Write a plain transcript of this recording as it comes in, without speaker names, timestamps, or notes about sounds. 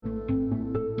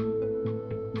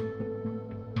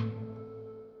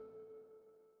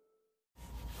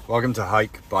Welcome to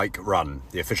Hike, Bike, Run,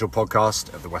 the official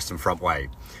podcast of the Western Front Way.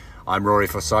 I'm Rory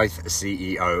Forsyth,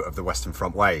 CEO of the Western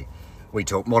Front Way. We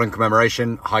talk modern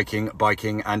commemoration, hiking,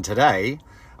 biking, and today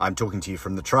I'm talking to you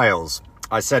from the trails.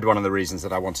 I said one of the reasons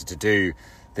that I wanted to do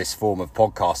this form of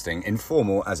podcasting,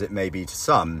 informal as it may be to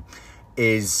some,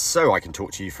 is so I can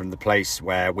talk to you from the place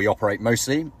where we operate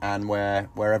mostly and where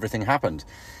everything happened.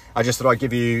 I just thought I'd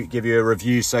give you a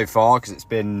review so far because it's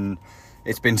been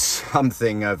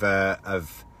something of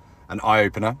an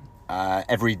eye-opener.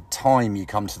 Every time you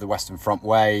come to the Western Front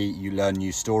Way, you learn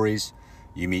new stories,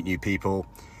 you meet new people,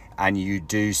 and you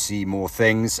do see more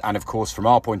things. And of course, from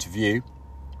our point of view,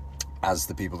 as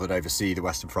the people that oversee the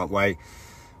Western Front Way,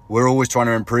 we're always trying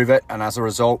to improve it. And as a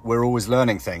result, we're always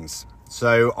learning things.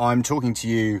 So I'm talking to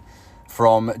you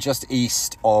from just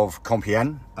east of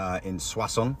Compiègne in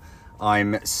Soissons.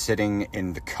 I'm sitting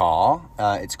in the car.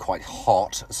 It's quite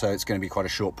hot, so it's going to be quite a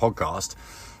short podcast.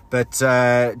 But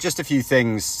just a few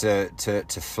things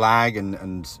to flag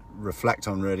and reflect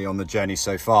on really on the journey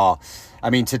so far. I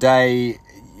mean, today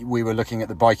we were looking at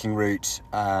the biking route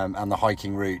and the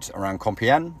hiking route around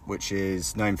Compiègne, which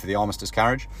is known for the Armistice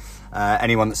Carriage.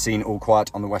 Anyone that's seen All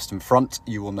Quiet on the Western Front,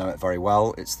 you will know it very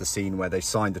well. It's the scene where they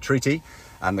signed the treaty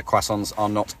and the croissants are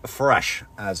not fresh,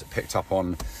 as picked up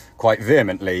on quite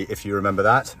vehemently, if you remember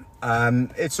that.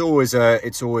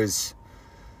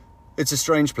 It's a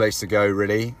strange place to go,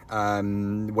 really,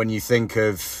 when you think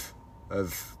of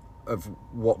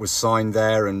what was signed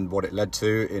there and what it led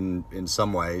to in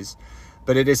some ways.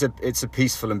 But it's a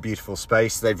peaceful and beautiful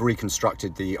space. They've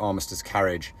reconstructed the Armistice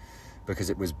Carriage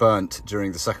because it was burnt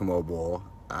during the Second World War,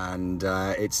 and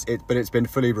but it's been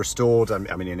fully restored. I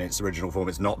mean, in its original form,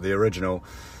 it's not the original,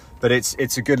 but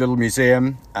it's a good little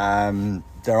museum.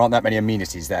 There aren't that many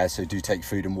amenities there, so do take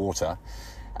food and water.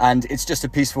 And it's just a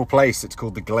peaceful place. It's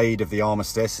called the Glade of the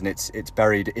Armistice, and it's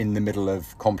buried in the middle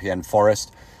of Compiègne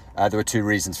Forest. There were two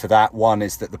reasons for that. One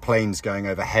is that the planes going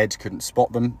overhead couldn't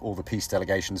spot them, all the peace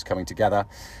delegations coming together.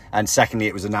 And secondly,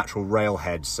 it was a natural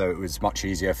railhead, so it was much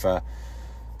easier for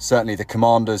certainly the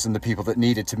commanders and the people that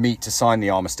needed to meet to sign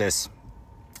the armistice.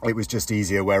 It was just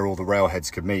easier where all the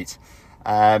railheads could meet.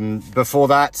 Before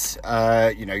that,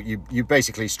 you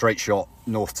basically straight shot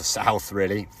north to south,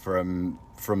 really, from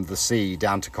the sea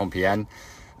down to Compiègne.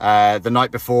 The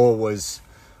night before was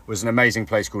an amazing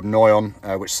place called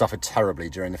Noyon, which suffered terribly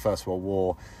during the First World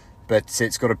War. But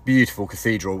it's got a beautiful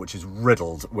cathedral which is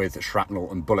riddled with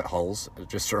shrapnel and bullet holes,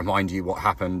 just to remind you what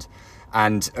happened,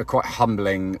 and a quite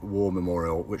humbling war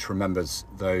memorial which remembers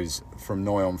those from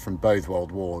Noyon from both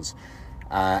World Wars.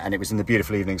 And it was in the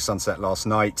beautiful evening sunset last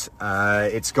night.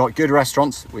 It's got good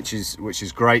restaurants, which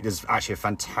is great. There's actually a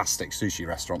fantastic sushi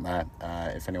restaurant there,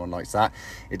 if anyone likes that.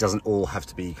 It doesn't all have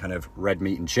to be kind of red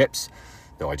meat and chips,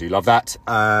 though I do love that.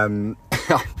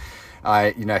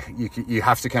 You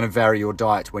have to kind of vary your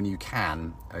diet when you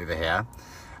can over here.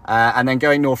 And then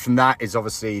going north from that is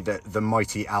obviously the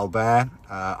mighty Albert,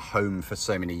 home for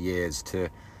so many years to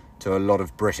a lot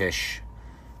of British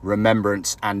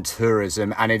remembrance and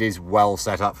tourism, and it is well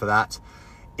set up for that.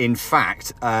 In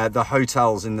fact, the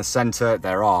hotels in the centre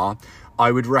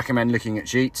I would recommend looking at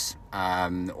Gîtes,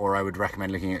 or I would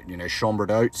recommend looking at chambre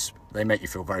d'hôtes. They make you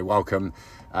feel very welcome.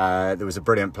 There was a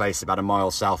brilliant place about a mile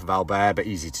south of Albert, but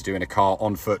easy to do in a car,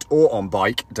 on foot or on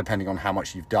bike, depending on how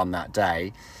much you've done that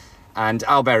day. And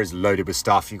Albert is loaded with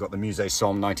stuff. You've got the Musée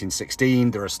Somme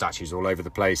 1916. There are statues all over the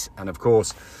place, and of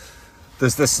course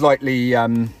there's the slightly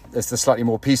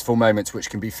more peaceful moments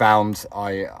which can be found.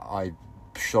 I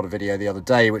shot a video the other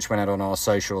day which went out on our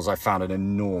socials. I found an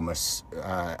enormous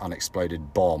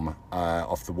unexploded bomb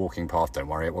off the walking path. Don't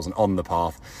worry, it wasn't on the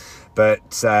path,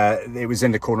 but it was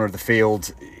in the corner of the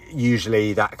field.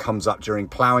 Usually that comes up during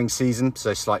ploughing season,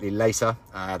 so slightly later.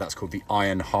 That's called the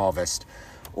iron harvest.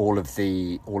 All of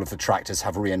the tractors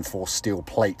have reinforced steel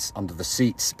plates under the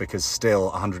seats because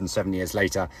still 107 years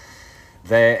later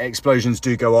their explosions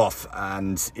do go off,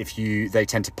 and they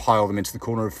tend to pile them into the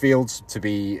corner of fields to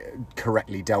be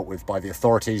correctly dealt with by the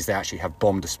authorities. They actually have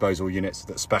bomb disposal units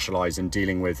that specialise in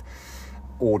dealing with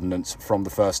ordnance from the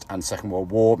First and Second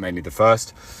World War, mainly the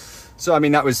First. So I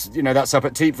mean, that's up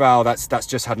at Thiepval. That's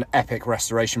just had an epic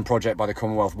restoration project by the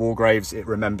Commonwealth War Graves. It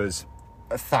remembers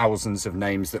thousands of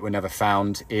names that were never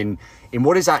found in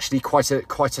what is actually quite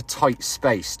a tight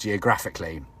space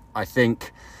geographically. I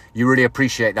think you really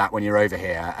appreciate that when you're over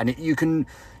here, and you can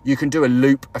do a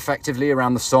loop effectively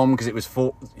around the Somme, because it was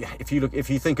if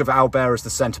you think of Albert as the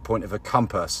center point of a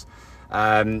compass,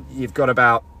 you've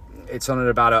got it's on at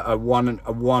about a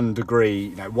 1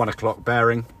 degree, 1 o'clock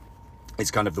bearing.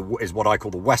 is kind of is what I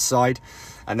call the west side,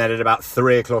 and then at about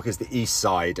 3 o'clock is the east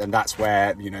side, and that's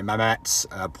where, you know, Mametz,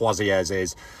 Poitiers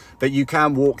is. But you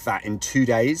can walk that in 2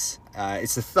 days.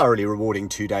 It's a thoroughly rewarding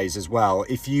 2 days as well.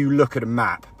 If you look at a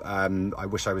map, I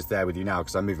wish I was there with you now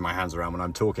because I'm moving my hands around when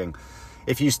I'm talking.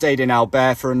 If you stayed in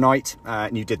Albert for a night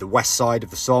and you did the west side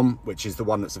of the Somme, which is the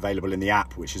one that's available in the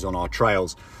app, which is on our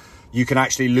trails, you can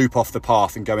actually loop off the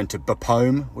path and go into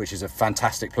Bapaume, which is a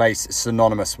fantastic place. It's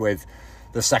synonymous with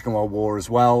the Second World War as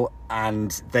well, and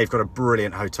they've got a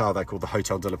brilliant hotel there called the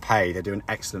Hotel de la Paix. They do an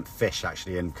excellent fish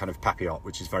actually in kind of papillote,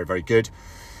 which is very, very good.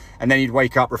 And then you'd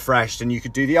wake up refreshed and you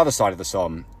could do the other side of the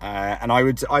Somme. And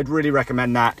I'd really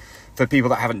recommend that for people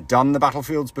that haven't done the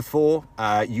battlefields before.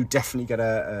 You definitely get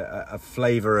a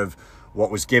flavour of what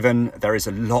was given. There is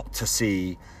a lot to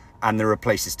see, and there are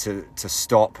places to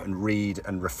stop and read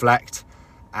and reflect.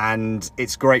 And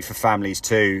it's great for families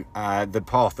too. The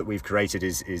path that we've created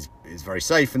is very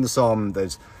safe in the Somme.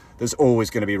 There's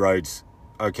always going to be roads.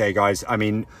 Okay, guys. I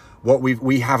mean, what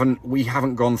we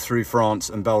haven't gone through France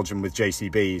and Belgium with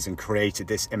JCBs and created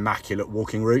this immaculate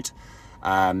walking route.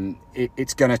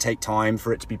 It's going to take time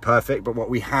for it to be perfect, but what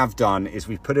we have done is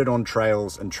we've put it on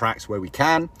trails and tracks where we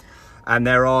can, and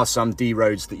there are some D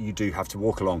roads that you do have to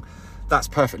walk along. That's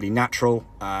perfectly natural.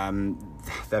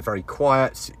 They're very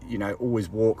quiet, you know, always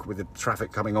walk with the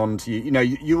traffic coming on to you. You know,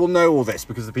 you will know all this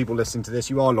because the people listening to this,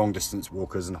 you are long distance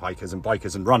walkers and hikers and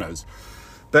bikers and runners.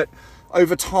 But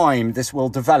over time, this will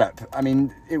develop. I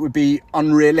mean, it would be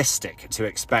unrealistic to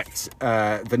expect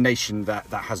the nation that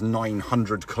has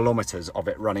 900 kilometres of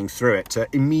it running through it to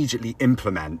immediately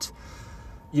implement,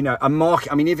 you know, a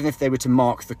mark. I mean, even if they were to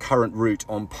mark the current route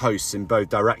on posts in both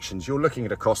directions, you're looking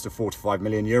at a cost of 4 to 5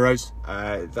 million euros.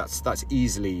 That's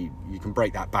easily, you can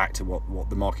break that back to what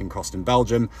the marking cost in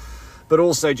Belgium, but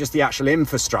also just the actual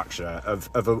infrastructure of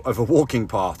a walking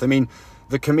path. I mean,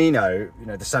 the Camino, you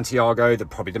know, the Santiago,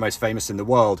 probably the most famous in the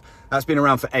world, that's been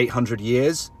around for 800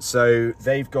 years. So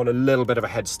they've got a little bit of a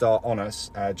head start on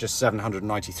us, just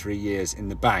 793 years in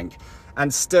the bank.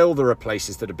 And still there are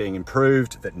places that are being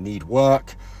improved, that need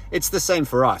work. It's the same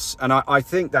for us. And I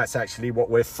think that's actually what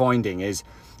we're finding is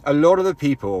a lot of the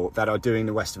people that are doing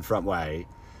the Western Front Way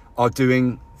are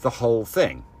doing the whole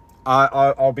thing.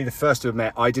 I'll be the first to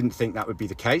admit I didn't think that would be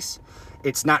the case.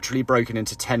 It's naturally broken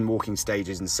into 10 walking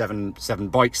stages and seven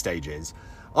bike stages.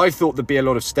 I thought there'd be a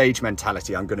lot of stage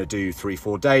mentality. I'm going to do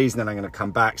 3-4 days and then I'm going to come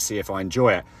back, see if I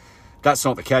enjoy it. That's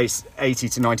not the case. 80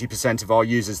 to 90% of our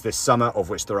users this summer, of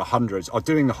which there are hundreds, are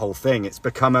doing the whole thing. It's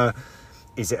become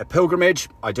is it a pilgrimage?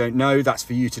 I don't know. That's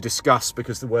for you to discuss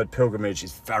because the word pilgrimage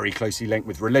is very closely linked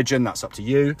with religion. That's up to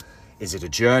you. Is it a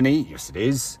journey? Yes, it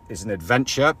is. Is it an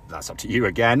adventure? That's up to you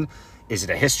again. Is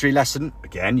it a history lesson?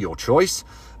 Again, your choice.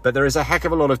 But there is a heck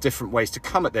of a lot of different ways to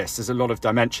come at this. There's a lot of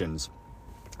dimensions.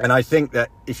 And I think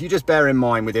that if you just bear in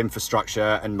mind with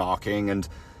infrastructure and marking, and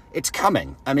it's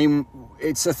coming. I mean,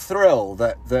 it's a thrill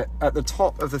that at the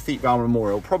top of the Thiepval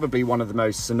Memorial, probably one of the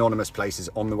most synonymous places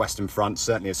on the Western Front,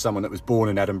 certainly as someone that was born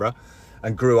in Edinburgh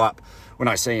and grew up, when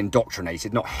I say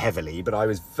indoctrinated, not heavily, but I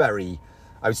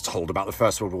was told about the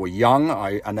First World War young.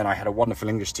 And then I had a wonderful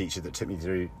English teacher that took me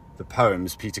through the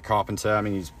poems, Peter Carpenter. I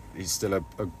mean, he's still a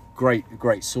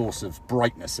great source of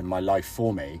brightness in my life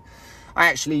for me. I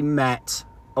actually met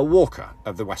a walker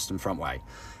of the Western Front Way.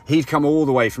 He'd come all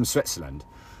the way from Switzerland.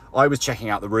 I was checking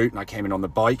out the route and I came in on the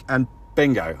bike and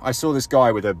bingo, I saw this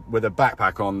guy with a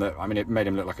backpack on that, I mean, it made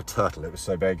him look like a turtle. It was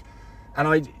so big.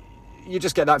 And you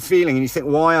just get that feeling and you think,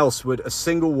 why else would a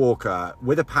single walker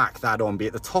with a pack that on be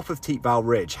at the top of Thiepval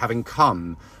Ridge, having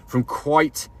come from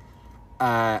quite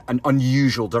an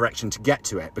unusual direction to get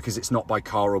to it because it's not by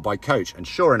car or by coach? And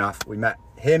sure enough, we met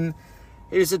him.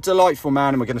 He was a delightful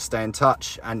man and we're going to stay in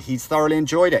touch, and he's thoroughly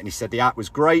enjoyed it. And he said the app was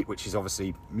great, which is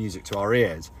obviously music to our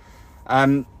ears.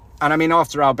 And I mean,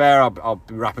 after Albert, I'll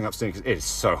be wrapping up soon because it is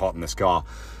so hot in this car.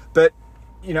 But,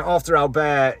 you know, after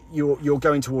Albert, you're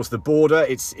going towards the border.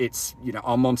 It's you know,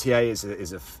 Armentières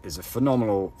is a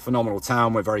phenomenal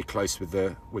town. We're very close with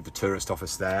the tourist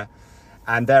office there.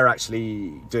 And they're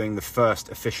actually doing the first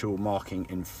official marking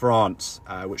in France,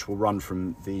 which will run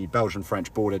from the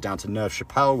Belgian-French border down to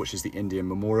Neuve-Chapelle, which is the Indian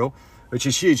Memorial, which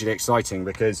is hugely exciting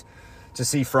because to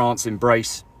see France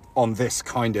embrace on this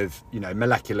kind of, you know,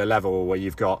 molecular level where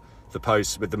you've got the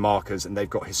posts with the markers and they've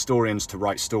got historians to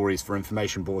write stories for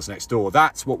information boards next door.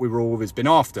 That's what we've always been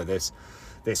after, this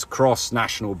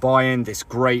cross-national buy-in, this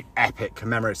great epic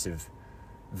commemorative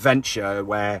venture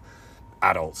where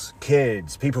adults,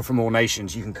 kids, people from all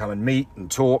nations, you can come and meet and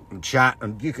talk and chat,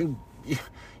 and you can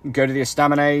go to the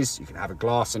Estaminets, you can have a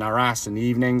glass in Arras in the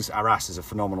evenings. Arras is a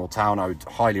phenomenal town. I would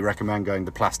highly recommend going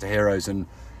to Place de Heroes and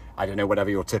I don't know, whatever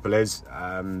your tipple is.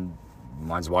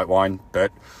 Mine's white wine,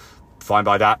 but fine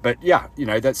by that. But yeah, you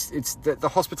know, the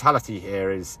hospitality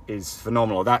here is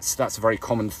phenomenal. That's a very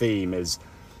common theme, is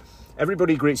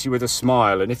everybody greets you with a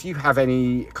smile. And if you have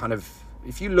any kind of,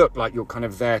 if you look like you're kind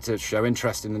of there to show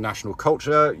interest in the national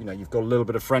culture, you know, you've got a little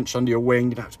bit of French under your wing,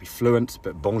 you don't have to be fluent,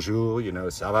 but bonjour, you know,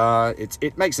 ça va,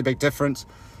 it makes a big difference.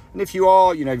 And if you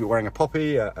are, you know, you're wearing a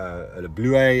poppy, a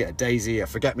bleuet, a daisy, a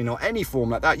forget-me-not, any form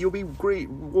like that, you'll be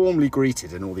warmly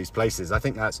greeted in all these places. I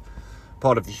think that's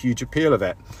part of the huge appeal of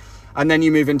it. And then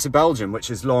you move into Belgium, which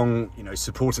has long, you know,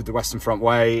 supported the Western Front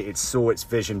way. It saw its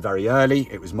vision very early.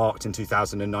 It was marked in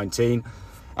 2019.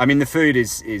 I mean, the food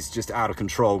is just out of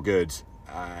control good.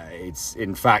 I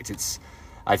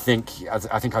think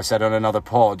I've said on another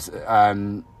pod,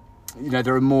 you know,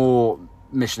 there are more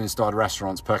Michelin-starred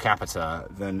restaurants per capita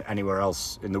than anywhere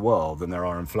else in the world than there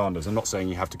are in Flanders. I'm not saying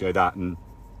you have to go that and,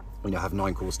 you know, have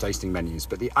 9-course tasting menus,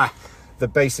 but the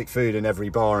basic food in every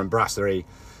bar and brasserie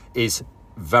is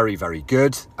very, very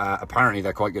good. Apparently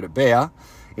they're quite good at beer.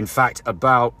 In fact,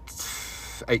 about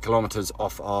 8 kilometers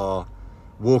off our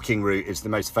walking route is the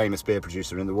most famous beer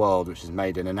producer in the world, which is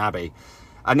made in an abbey.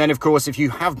 And then, of course, if you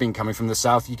have been coming from the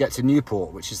south, you get to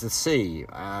Newport, which is the sea,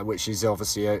 which is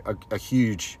obviously a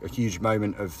huge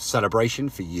moment of celebration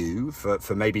for you,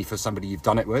 for maybe for somebody you've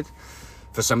done it with,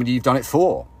 for somebody you've done it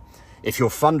for. If you're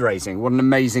fundraising, what an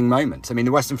amazing moment. I mean,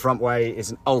 the Western Front Way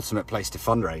is an ultimate place to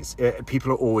fundraise.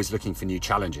 People are always looking for new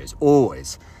challenges,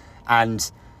 always.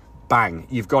 And bang,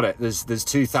 you've got it. There's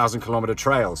 2,000-kilometer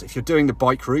trails. If you're doing the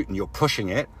bike route and you're pushing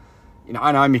it, you know,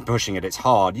 and I mean pushing it, it's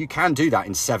hard. You can do that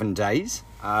in 7 days.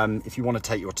 If you want to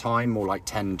take your time, more like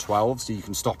 10, 12, so you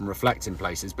can stop and reflect in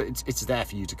places, but it's there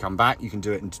for you to come back. You can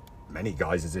do it in many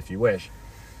guises if you wish.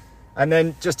 And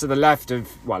then just to the left of,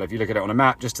 well, if you look at it on a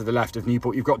map, just to the left of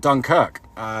Newport, you've got Dunkirk,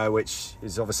 which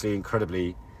is obviously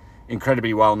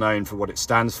incredibly well known for what it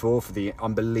stands for the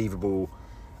unbelievable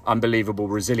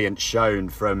resilience shown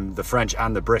from the French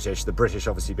and the British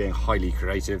obviously being highly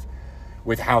creative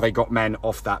with how they got men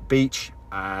off that beach,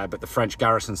 but the French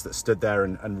garrisons that stood there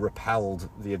and repelled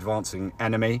the advancing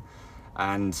enemy,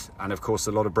 and of course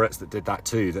a lot of Brits that did that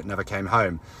too, that never came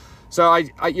home. So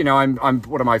I you know, I'm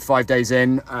what am I, 5 days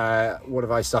in? What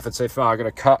have I suffered so far? I got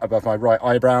a cut above my right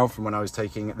eyebrow from when I was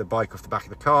taking the bike off the back of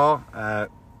the car.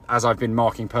 As I've been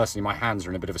marking personally, my hands are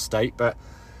in a bit of a state, but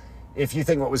if you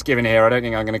think what was given here, I don't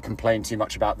think I'm going to complain too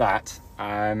much about that.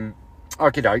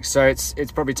 Okie doke, so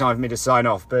it's probably time for me to sign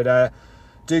off, but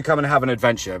do come and have an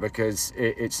adventure, because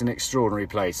it's an extraordinary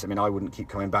place. I mean, I wouldn't keep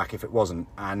coming back if it wasn't.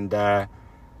 And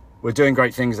we're doing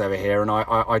great things over here, and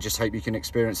I just hope you can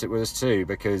experience it with us too,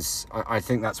 because I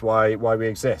think that's why we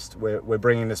exist. We're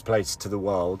bringing this place to the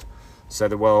world, so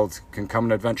the world can come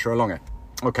and adventure along it.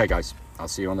 Okay, guys, I'll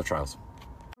see you on the trails.